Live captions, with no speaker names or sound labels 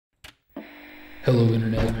Hello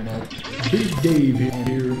Internet, Big Dave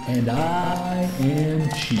here, and I am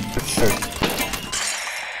cheap.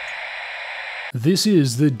 This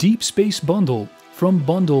is the Deep Space Bundle from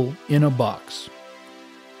Bundle in a Box.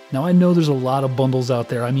 Now I know there's a lot of bundles out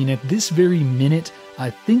there. I mean, at this very minute, I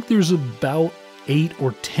think there's about 8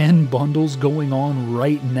 or 10 bundles going on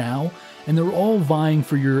right now, and they're all vying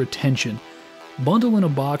for your attention. Bundle in a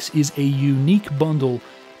Box is a unique bundle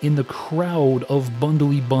in the crowd of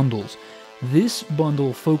bundly bundles. This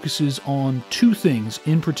bundle focuses on 2 things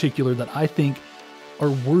in particular that I think are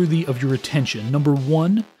worthy of your attention. Number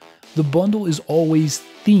 1, the bundle is always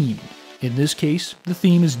themed. In this case, the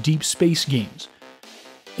theme is deep space games.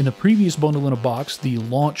 In the previous Bundle in a Box, the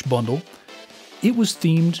launch bundle, it was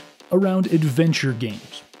themed around adventure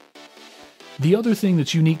games. The other thing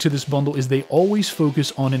that's unique to this bundle is they always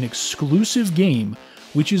focus on an exclusive game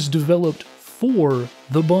which is developed for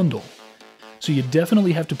the bundle. So you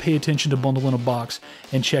definitely have to pay attention to Bundle in a Box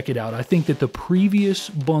and check it out. I think that the previous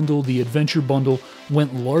bundle, the Adventure Bundle,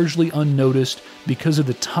 went largely unnoticed because of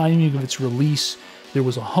the timing of its release. There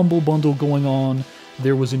was a Humble Bundle going on,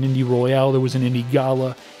 there was an Indie Royale, there was an Indie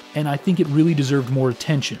Gala, and I think it really deserved more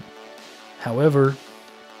attention. However,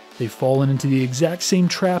 they've fallen into the exact same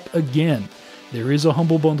trap again. There is a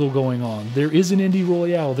Humble Bundle going on, there is an Indie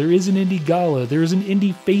Royale, there is an Indie Gala, there is an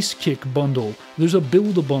Indie Face Kick Bundle, there's a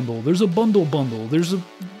Build-A-Bundle, there's a Bundle Bundle, there's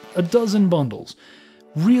a dozen bundles.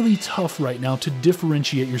 Really tough right now to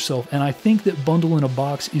differentiate yourself, and I think that Bundle in a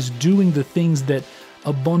Box is doing the things that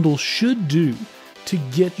a bundle should do to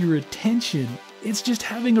get your attention. It's just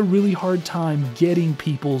having a really hard time getting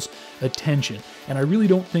people's attention. And I really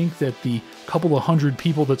don't think that the couple of hundred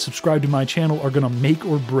people that subscribe to my channel are going to make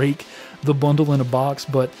or break the Bundle in a Box,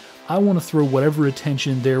 but I want to throw whatever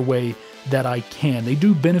attention their way that I can. They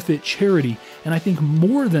do benefit charity, and I think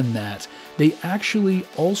more than that, they actually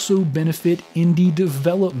also benefit indie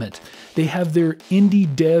development. They have their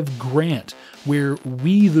Indie Dev Grant, where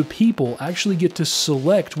we, the people, actually get to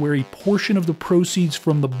select where a portion of the proceeds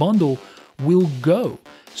from the bundle will go.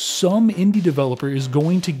 Some indie developer is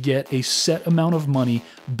going to get a set amount of money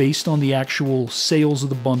based on the actual sales of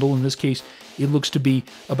the bundle. In this case, it looks to be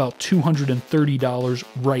about $230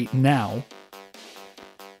 right now.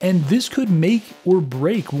 And this could make or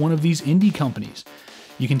break one of these indie companies.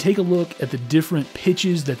 You can take a look at the different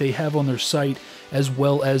pitches that they have on their site, as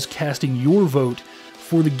well as casting your vote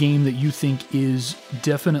for the game that you think is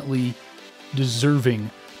definitely deserving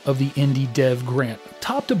of the Indie Dev Grant.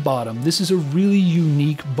 Top to bottom, this is a really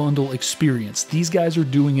unique bundle experience. These guys are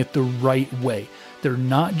doing it the right way. They're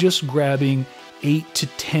not just grabbing 8 to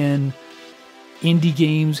 10 indie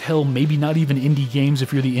games, hell, maybe not even indie games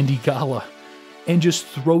if you're the Indie Gala, and just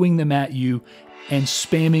throwing them at you and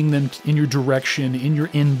spamming them in your direction, in your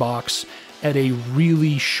inbox, at a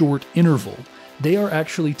really short interval. They are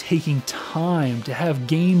actually taking time to have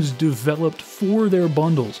games developed for their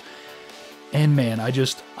bundles. And man,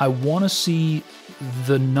 I want to see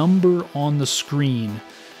the number on the screen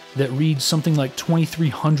that reads something like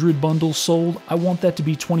 2,300 bundles sold. I want that to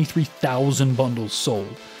be 23,000 bundles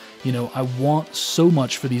sold. You know, I want so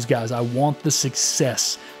much for these guys. I want the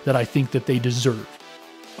success that I think that they deserve.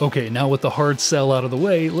 Okay, now with the hard sell out of the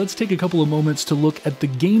way, let's take a couple of moments to look at the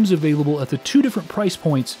games available at the 2 different price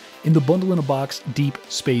points in the Bundle in a Box Deep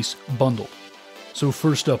Space Bundle. So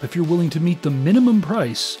first up, if you're willing to meet the minimum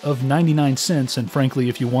price of 99 cents, and frankly,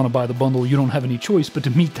 if you want to buy the bundle, you don't have any choice but to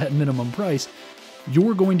meet that minimum price,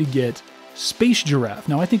 you're going to get Space Giraffe.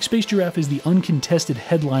 Now, I think Space Giraffe is the uncontested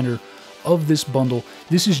headliner of this bundle.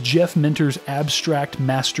 This is Jeff Minter's abstract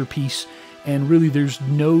masterpiece, and really there's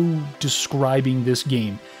no describing this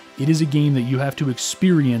game. It is a game that you have to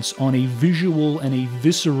experience on a visual and a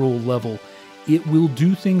visceral level. It will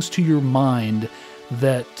do things to your mind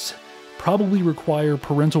that probably require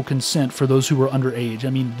parental consent for those who are underage.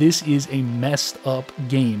 I mean, this is a messed up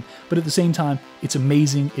game, but at the same time, it's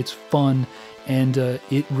amazing, it's fun, and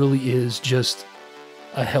it really is just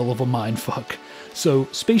a hell of a mindfuck. So,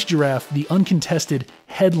 Space Giraffe, the uncontested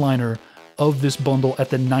headliner of this bundle at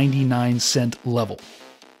the 99 cent level.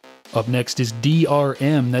 Up next is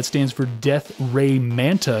DRM, that stands for Death Ray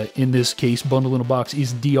Manta. In this case, Bundle in a Box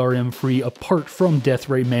is DRM free apart from Death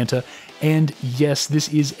Ray Manta. And yes,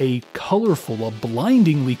 this is a colorful, a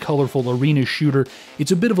blindingly colorful arena shooter.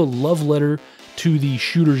 It's a bit of a love letter to the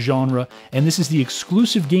shooter genre, and this is the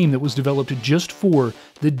exclusive game that was developed just for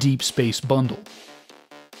the Deep Space Bundle.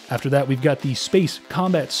 After that, we've got the Space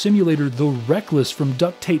Combat Simulator The Reckless from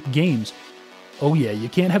Duct Tape Games. Oh yeah, you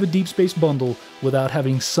can't have a Deep Space Bundle without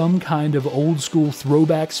having some kind of old school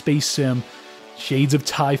throwback space sim Shades of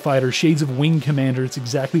TIE Fighter, shades of Wing Commander, it's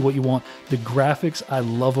exactly what you want. The graphics, I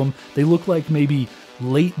love them. They look like maybe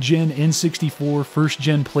late-gen N64,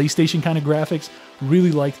 first-gen PlayStation kind of graphics.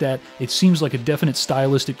 Really like that. It seems like a definite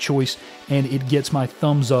stylistic choice, and it gets my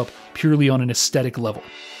thumbs up purely on an aesthetic level.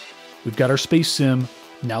 We've got our space sim.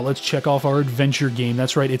 Now let's check off our adventure game.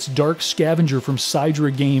 That's right, it's Dark Scavenger from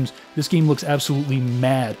Sidra Games. This game looks absolutely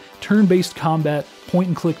mad. Turn-based combat,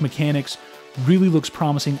 point-and-click mechanics, really looks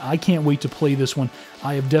promising. I can't wait to play this one.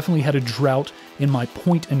 I have definitely had a drought in my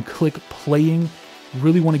point-and-click playing.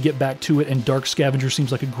 Really want to get back to it, and Dark Scavenger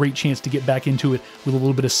seems like a great chance to get back into it with a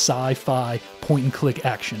little bit of sci-fi point-and-click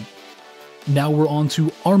action. Now we're on to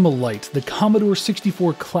Armalite, the Commodore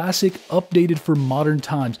 64 classic updated for modern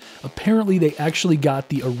times. Apparently they actually got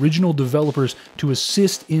the original developers to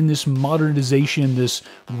assist in this modernization, this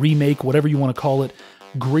remake, whatever you want to call it.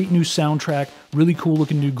 Great new soundtrack, really cool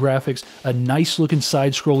looking new graphics, a nice looking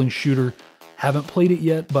side-scrolling shooter. Haven't played it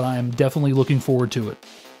yet, but I am definitely looking forward to it.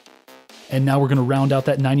 And now we're going to round out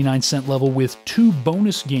that 99-cent level with two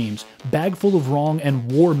bonus games, Bagful of Wrong and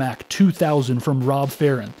Warmac 2000 from Rob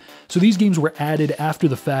Farron. So these games were added after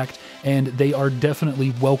the fact, and they are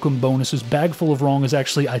definitely welcome bonuses. Bagful of Wrong is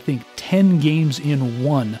actually, I think, 10 games in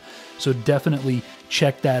one, so definitely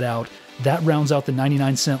check that out. That rounds out the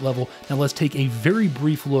 99-cent level. Now let's take a very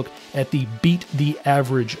brief look at the Beat the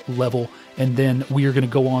Average level, and then we are going to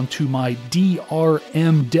go on to my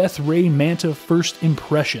DRM Death Ray Manta First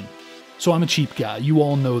Impression. So I'm a cheap guy. You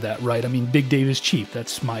all know that, right? I mean, Big Dave is cheap.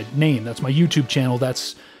 That's my name. That's my YouTube channel.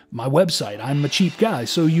 That's my website. I'm a cheap guy.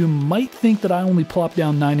 So you might think that I only plopped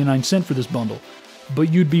down 99 cents for this bundle,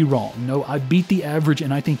 but you'd be wrong. No, I beat the average,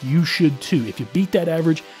 and I think you should too. If you beat that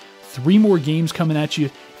average, 3 more games coming at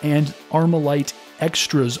you, and Armalite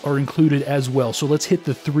extras are included as well. So let's hit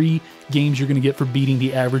the 3 games you're going to get for beating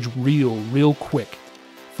the average real quick.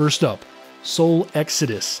 First up, Soul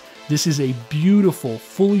Exodus. This is a beautiful,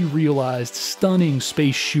 fully realized, stunning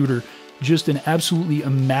space shooter. Just an absolutely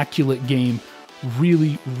immaculate game.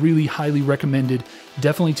 Really highly recommended.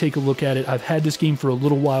 Definitely take a look at it. I've had this game for a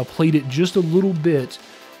little while, played it just a little bit.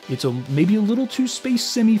 It's maybe a little too space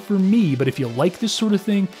simmy for me, but if you like this sort of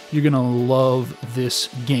thing, you're gonna love this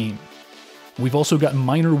game. We've also got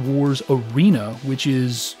Miner Wars Arena, which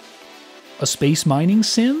is a space mining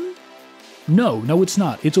sim? No, it's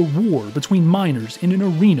not. It's a war between miners in an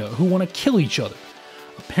arena who want to kill each other.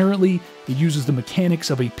 Apparently, it uses the mechanics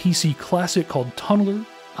of a PC classic called Tunneler.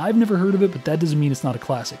 I've never heard of it, but that doesn't mean it's not a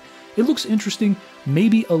classic. It looks interesting,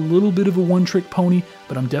 maybe a little bit of a one-trick pony,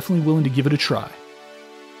 but I'm definitely willing to give it a try.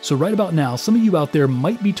 So right about now, some of you out there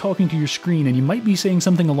might be talking to your screen, and you might be saying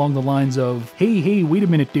something along the lines of, hey, wait a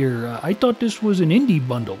minute there, I thought this was an indie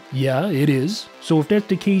bundle. Yeah, it is. So if that's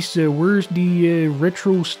the case, where's the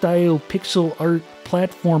retro-style pixel art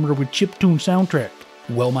platformer with chiptune soundtrack?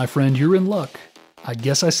 Well, my friend, you're in luck. I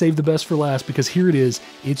guess I saved the best for last, because here it is.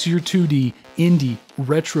 It's your 2D, indie,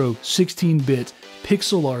 retro, 16-bit,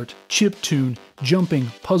 pixel art, chiptune, jumping,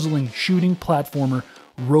 puzzling, shooting platformer,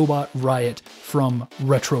 Robot Riot from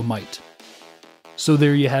Retromite. So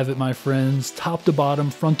there you have it, my friends. Top to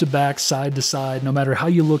bottom, front to back, side to side, no matter how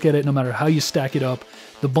you look at it, no matter how you stack it up,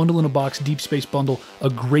 the Bundle in a Box Deep Space Bundle, a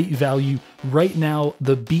great value. Right now,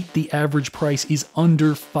 the Beat the Average price is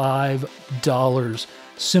under $5.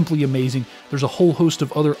 Simply amazing. There's a whole host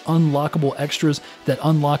of other unlockable extras that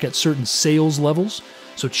unlock at certain sales levels.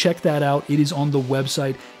 So check that out. It is on the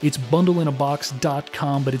website. It's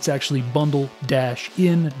bundleinabox.com, but it's actually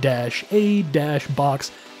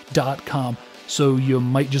bundle-in-a-box.com. So you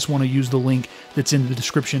might just want to use the link that's in the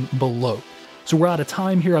description below. So we're out of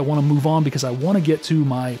time here. I want to move on because I want to get to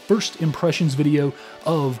my first impressions video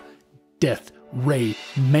of Death Ray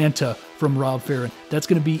Manta from Rob Farron. That's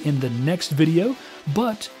going to be in the next video,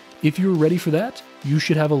 but if you're ready for that, you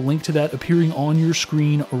should have a link to that appearing on your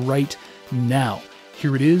screen right now.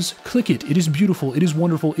 Here it is. Click it. It is beautiful. It is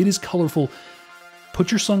wonderful. It is colorful. Put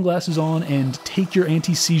your sunglasses on and take your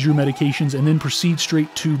anti-seizure medications, and then proceed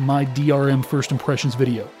straight to my DRM First Impressions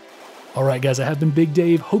video. Alright guys, I have been Big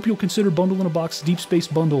Dave. Hope you'll consider Bundle in a Box Deep Space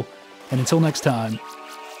Bundle. And until next time,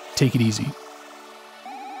 take it easy.